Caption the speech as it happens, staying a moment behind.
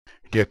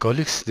Dear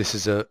colleagues, this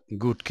is a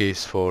good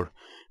case for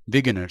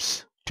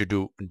beginners to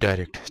do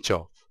direct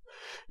job.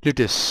 Let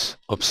us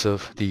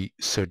observe the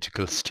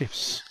surgical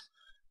steps.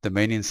 The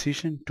main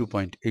incision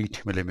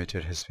 2.8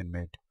 millimeter has been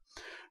made.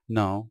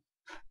 Now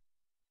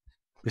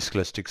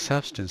viscoelastic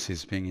substance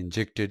is being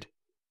injected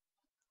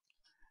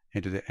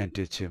into the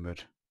antechamber.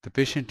 The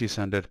patient is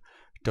under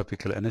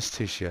topical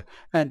anesthesia,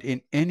 and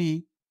in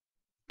any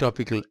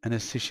topical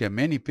anesthesia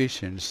many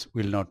patients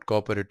will not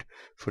cooperate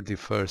for the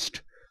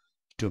first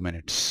 2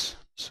 minutes.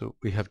 So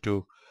we have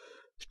to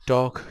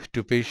talk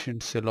to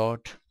patients a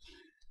lot,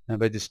 and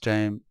by this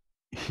time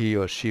he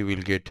or she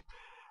will get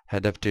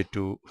adapted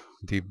to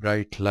the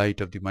bright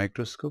light of the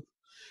microscope,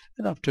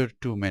 and after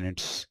 2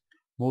 minutes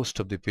most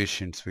of the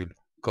patients will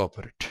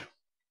cooperate.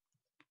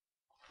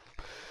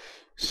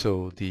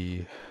 So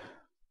the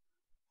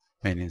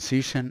main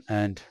incision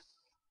and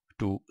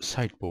 2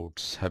 side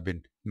ports have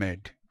been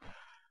made.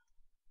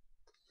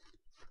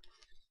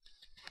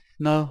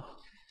 Now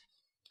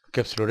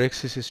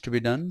capsulorhexis is to be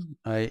done.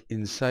 I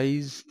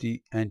incise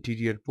the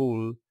anterior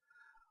pole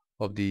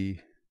of the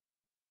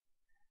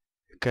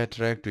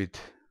cataract with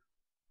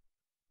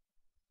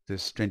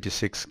this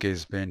 26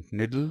 gauge bent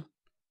needle,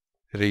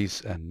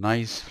 raise a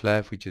nice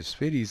flap which is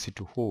very easy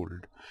to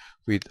hold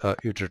with a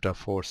utrata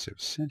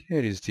forceps, and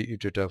here is the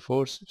utrata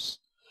forceps.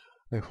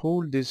 I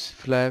hold this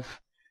flap,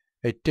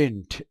 I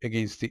tent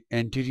against the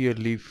anterior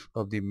lip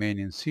of the main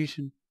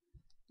incision,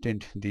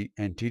 tent the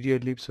anterior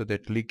lip so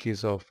that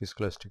leakage of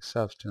viscoelastic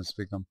substance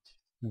become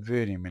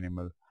very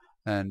minimal,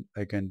 and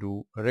I can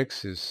do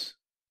rhexis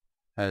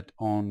at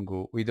on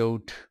go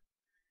without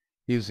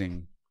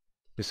using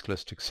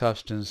viscoelastic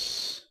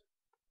substance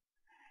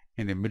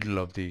in the middle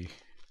of the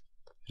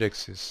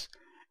rhexis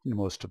in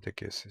most of the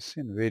cases.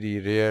 In very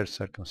rare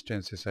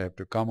circumstances I have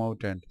to come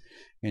out and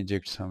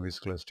inject some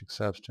viscoelastic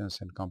substance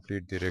and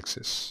complete the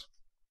rhexis.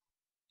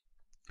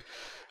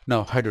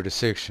 Now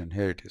hydrodissection,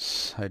 here it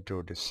is,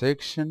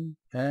 hydrodissection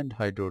and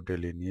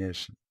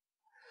hydrodelineation.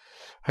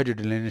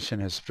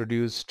 Hydrodelineation has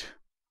produced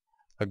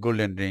a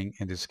golden ring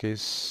in this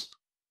case.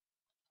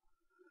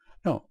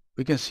 Now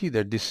we can see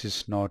that this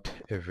is not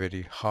a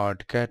very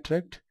hard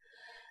cataract.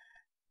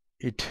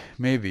 It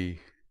may be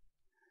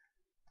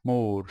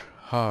more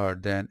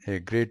hard than a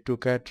grade 2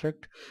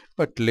 cataract,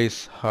 but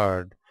less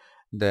hard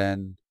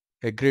than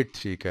a grade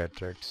 3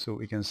 cataract. So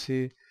we can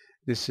see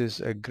this is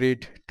a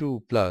grade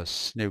 2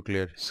 plus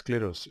nuclear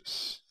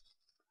sclerosis.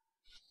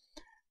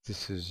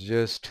 This is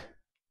just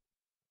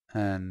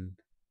an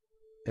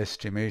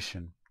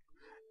estimation.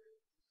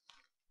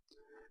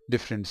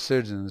 Different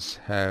surgeons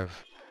have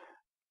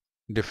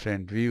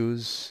different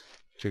views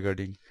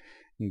regarding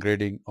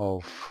grading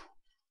of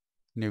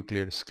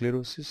nuclear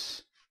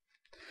sclerosis.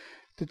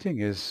 The thing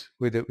is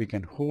whether we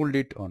can hold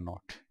it or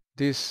not.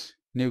 This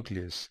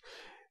nucleus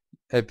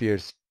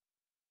appears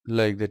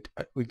like that.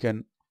 We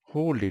can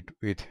hold it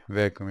with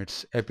vacuum.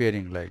 It's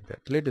appearing like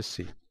that. Let us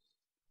see.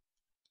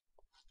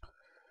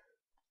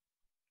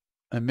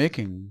 I'm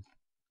making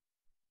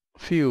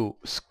few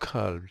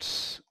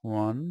scalps,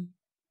 1,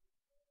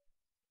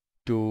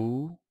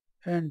 2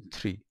 and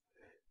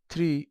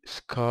 3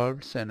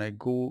 scalps, and I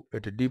go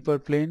at a deeper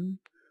plane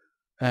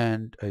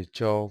and I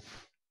chop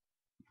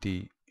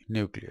the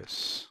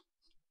nucleus.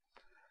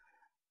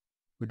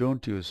 We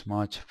don't use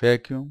much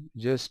vacuum,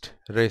 just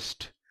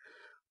rest.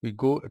 We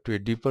go to a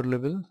deeper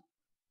level,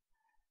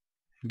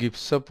 give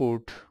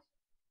support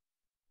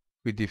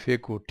with the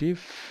Phaco tip,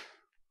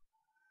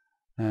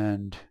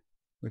 and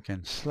we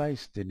can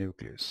slice the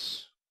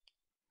nucleus.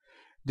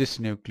 This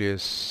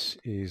nucleus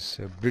is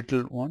a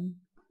brittle one,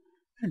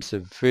 and it's a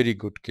very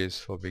good case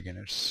for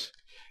beginners.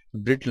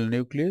 Brittle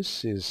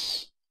nucleus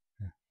is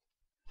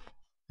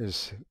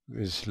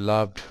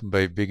loved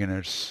by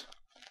beginners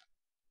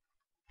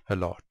a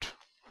lot.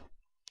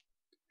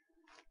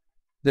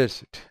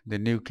 That's it. The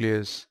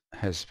nucleus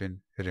has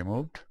been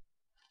removed.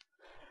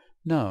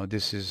 Now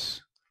this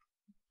is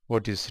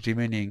what is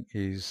remaining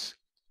is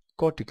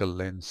cortical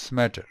lens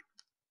matter.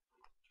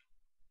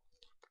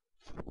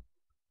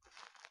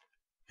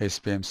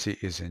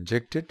 SPMC is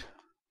injected,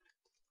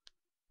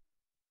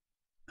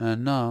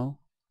 and now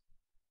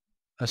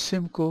a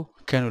Simcoe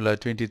cannula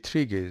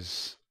 23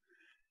 gauge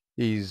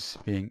is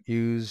being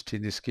used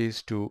in this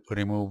case to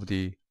remove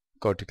the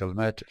cortical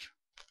matter.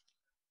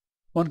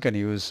 One can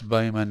use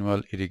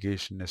bimanual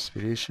irrigation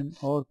aspiration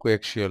or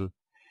coaxial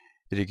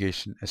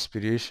irrigation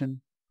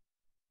aspiration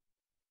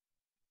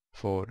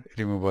for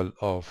removal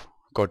of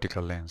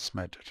cortical lens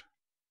matter.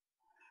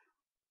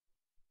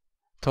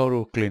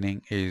 Thorough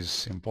cleaning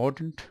is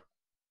important.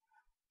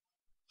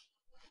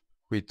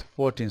 With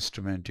what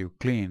instrument you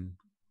clean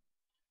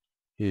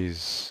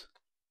is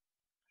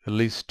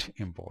least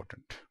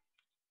important.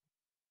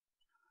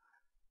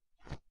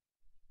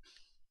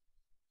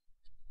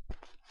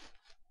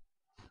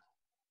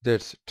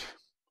 That's it.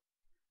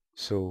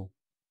 So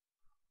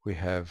we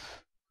have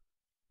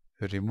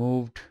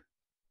removed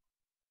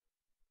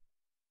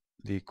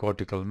the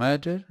cortical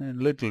matter,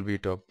 and little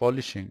bit of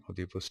polishing of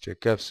the posterior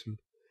capsule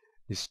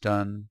is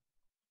done.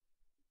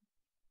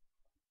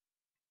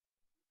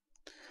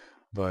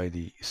 by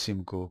the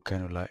Simcoe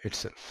cannula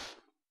itself.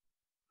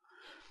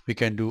 We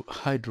can do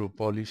hydro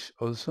polish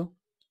also,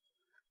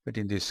 but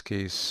in this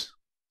case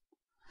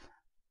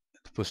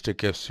the booster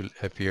capsule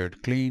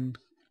appeared clean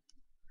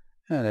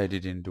and I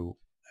didn't do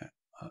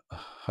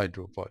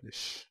hydro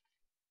polish.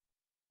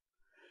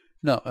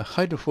 Now a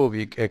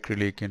hydrophobic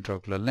acrylic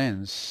intraocular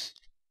lens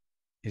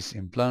is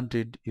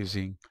implanted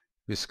using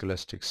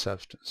viscoelastic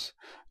substance.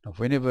 Now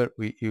whenever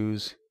we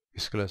use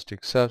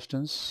viscoelastic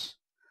substance,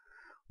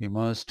 we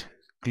must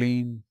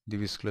clean the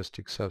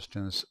viscoelastic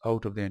substance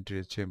out of the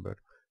anterior chamber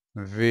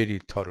very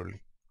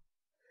thoroughly.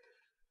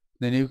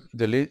 The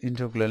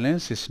intraocular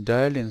lens is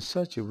dialed in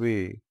such a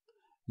way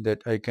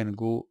that I can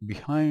go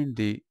behind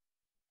the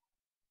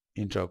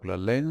intraocular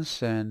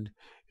lens and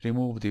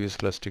remove the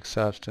viscoelastic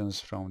substance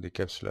from the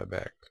capsular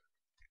bag.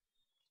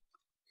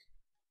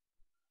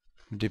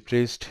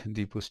 Depressed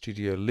the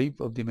posterior lip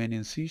of the main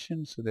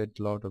incision so that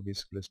a lot of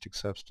viscoelastic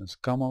substance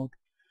come out.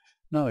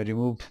 Now I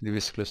removed the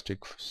viscoelastic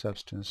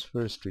substance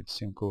first with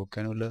Simcoe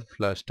cannula,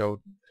 flushed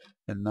out,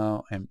 and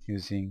now I'm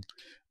using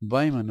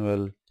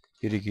bimanual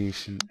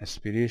irrigation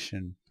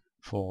aspiration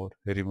for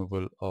the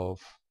removal of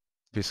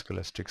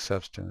viscoelastic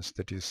substance,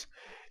 that is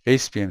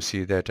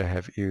HPMC, that I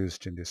have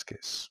used in this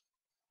case.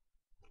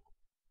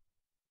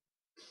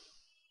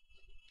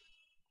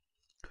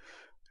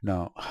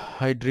 Now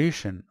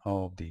hydration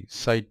of the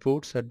side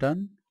ports are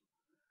done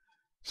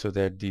so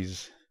that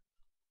these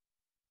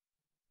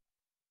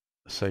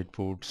side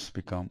ports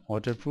become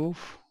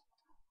waterproof.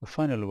 The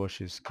final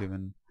wash is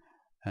given,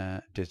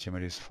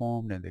 detergent is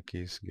formed and the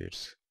case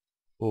gets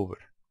over.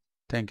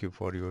 Thank you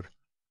for your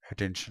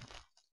attention.